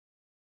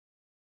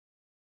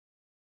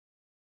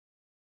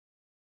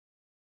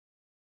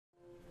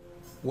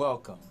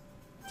Welcome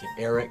to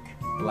Eric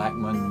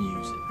Blackmon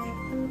Music.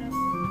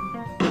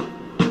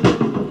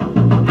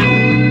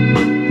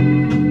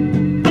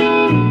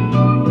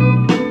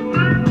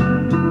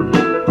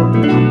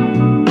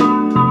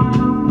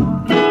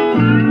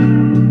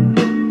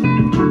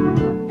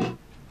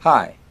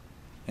 Hi,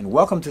 and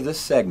welcome to this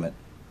segment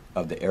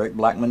of the Eric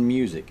Blackmon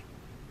Music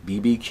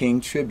B.B. King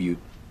Tribute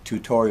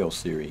Tutorial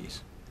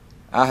Series.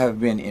 I have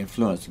been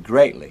influenced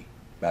greatly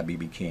by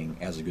B.B. King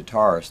as a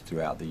guitarist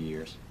throughout the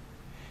years,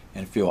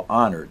 and feel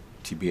honored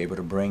to be able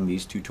to bring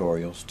these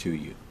tutorials to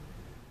you.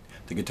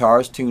 The guitar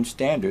is tuned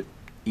standard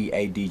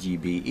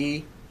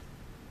E-A-D-G-B-E,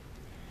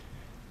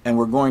 and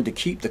we're going to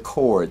keep the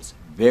chords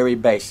very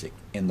basic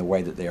in the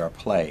way that they are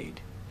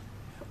played.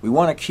 We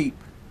want to keep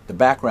the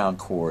background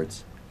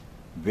chords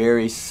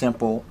very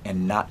simple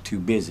and not too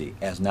busy,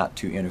 as not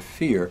to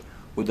interfere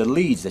with the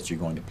leads that you're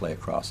going to play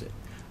across it.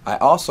 I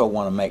also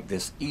want to make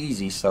this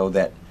easy so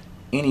that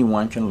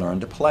anyone can learn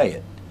to play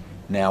it.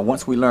 Now,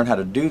 once we learn how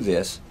to do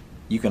this,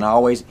 you can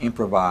always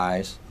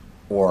improvise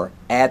or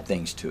add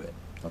things to it,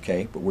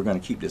 okay? But we're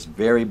going to keep this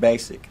very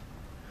basic.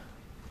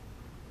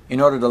 In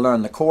order to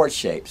learn the chord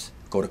shapes,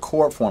 go to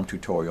chord form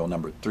tutorial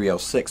number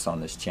 306 on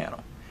this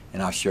channel,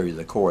 and I'll show you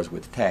the chords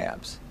with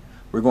tabs.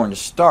 We're going to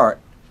start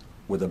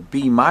with a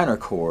B minor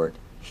chord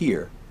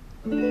here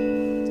at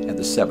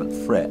the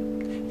 7th fret,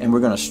 and we're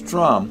going to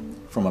strum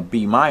from a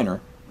B minor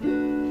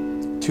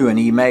to an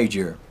E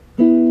major,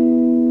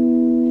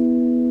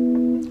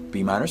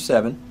 B minor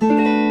 7,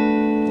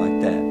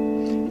 like that,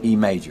 E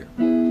major,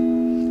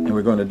 and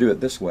we're going to do it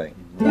this way: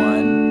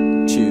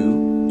 1,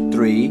 2,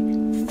 3,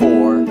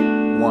 4,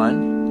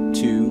 1,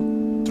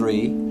 2,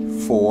 3,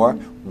 4,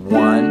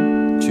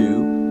 1,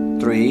 2,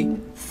 3,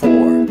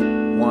 4,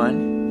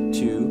 1,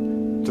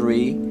 2,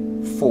 3,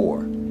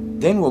 4.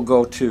 Then we'll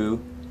go to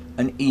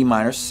an E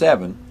minor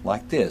 7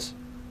 like this: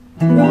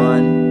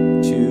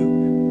 1,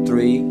 2,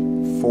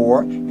 3,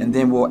 4, and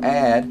then we'll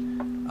add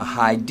a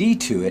high D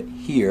to it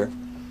here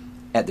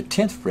at the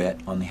 10th fret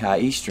on the high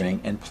E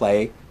string and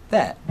play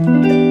that.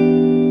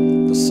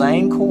 The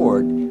same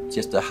chord,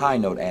 just a high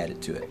note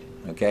added to it,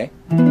 okay?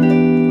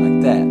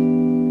 Like that.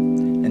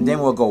 And then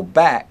we'll go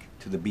back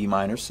to the B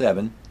minor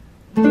 7,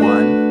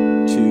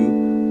 1,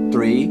 2,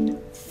 3,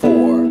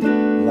 4,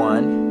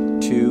 1,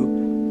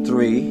 2,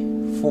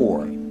 3,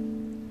 4.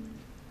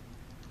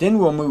 Then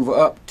we'll move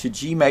up to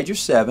G major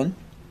 7,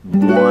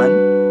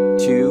 1,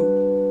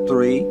 2,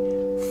 3,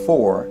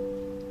 4,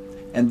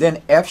 and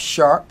then F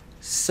sharp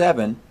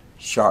 7,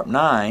 sharp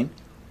 9,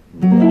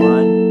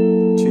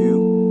 1,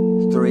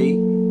 2,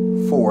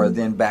 3, 4,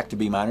 then back to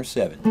B minor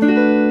 7.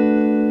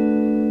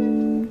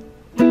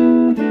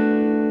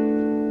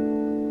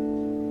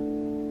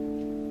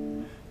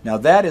 Now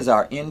that is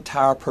our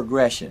entire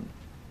progression,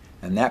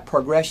 and that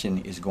progression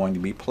is going to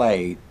be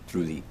played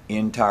through the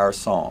entire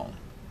song.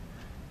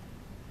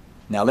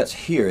 Now let's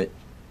hear it,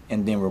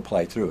 and then we'll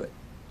play through it.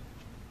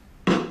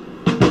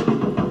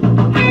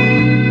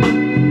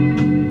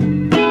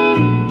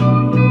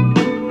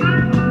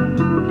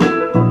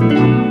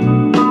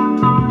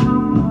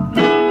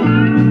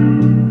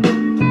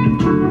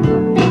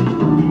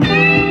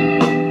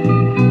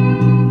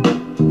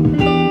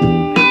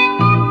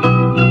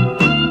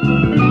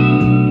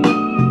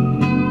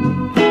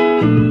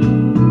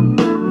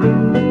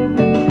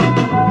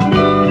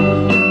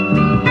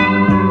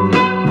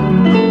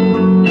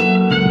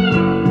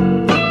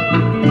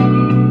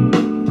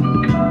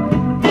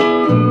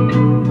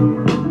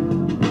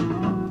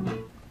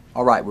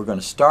 Alright, we're going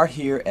to start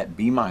here at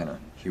B minor.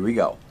 Here we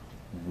go.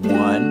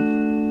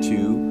 1,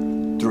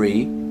 2,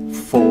 3,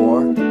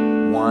 4.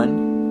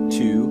 1,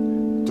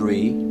 2,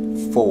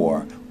 3, 4.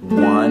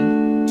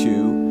 1,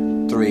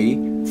 2,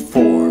 3,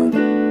 4.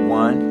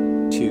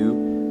 1,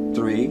 2,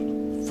 3,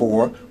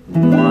 4.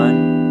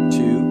 1,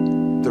 2,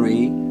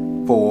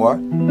 3, 4.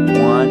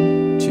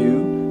 1,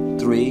 2,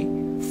 3,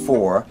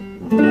 4.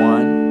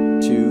 1,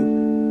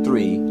 2,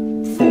 3,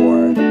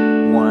 4.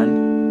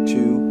 1,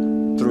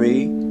 2,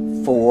 3,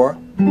 4.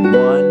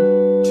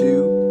 1,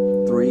 2,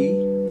 3,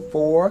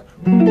 4.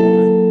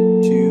 1,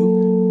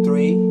 2,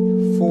 3,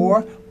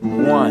 4.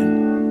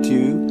 1,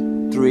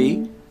 2,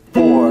 3,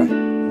 4.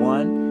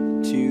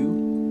 1,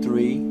 2,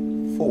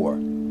 3, 4.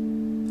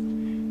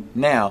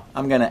 Now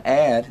I'm going to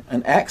add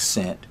an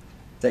accent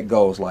that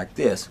goes like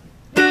this.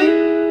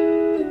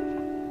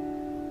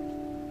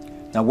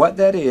 Now what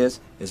that is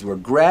we're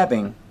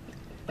grabbing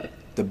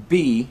the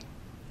B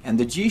and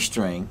the G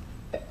string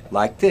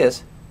like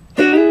this,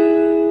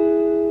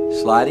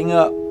 sliding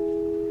up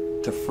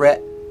to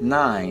fret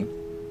 9,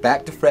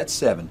 back to fret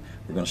 7.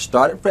 We're going to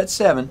start at fret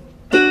 7,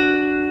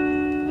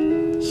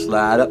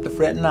 slide up to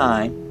fret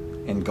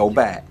 9, and go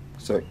back.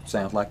 So it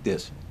sounds like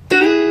this.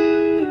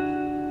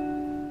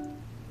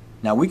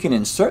 Now we can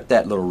insert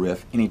that little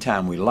riff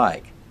anytime we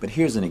like, but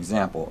here's an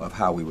example of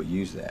how we would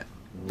use that.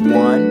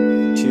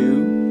 1,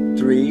 2,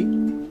 3,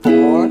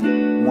 4.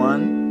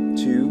 1,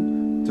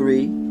 2,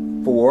 3,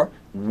 4.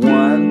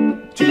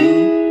 1,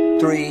 2,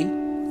 3,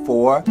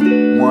 4.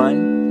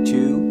 1,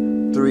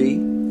 2,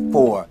 3,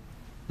 4.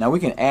 Now we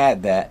can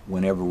add that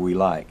whenever we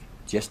like,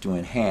 just to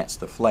enhance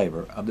the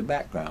flavor of the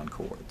background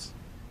chords.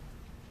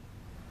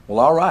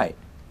 Well, alright,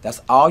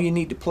 that's all you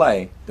need to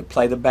play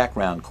the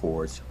background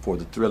chords for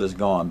The Thrill Is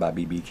Gone by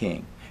B.B.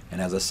 King.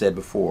 And as I said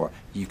before,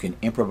 you can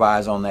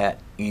improvise on that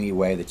any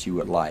way that you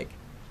would like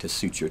to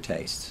suit your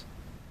tastes.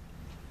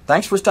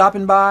 Thanks for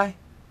stopping by,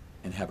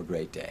 and have a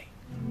great day.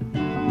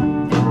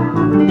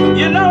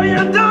 You know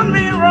you done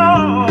me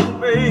wrong,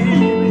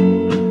 baby,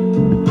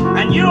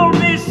 and you'll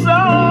be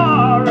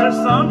sorry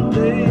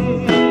someday.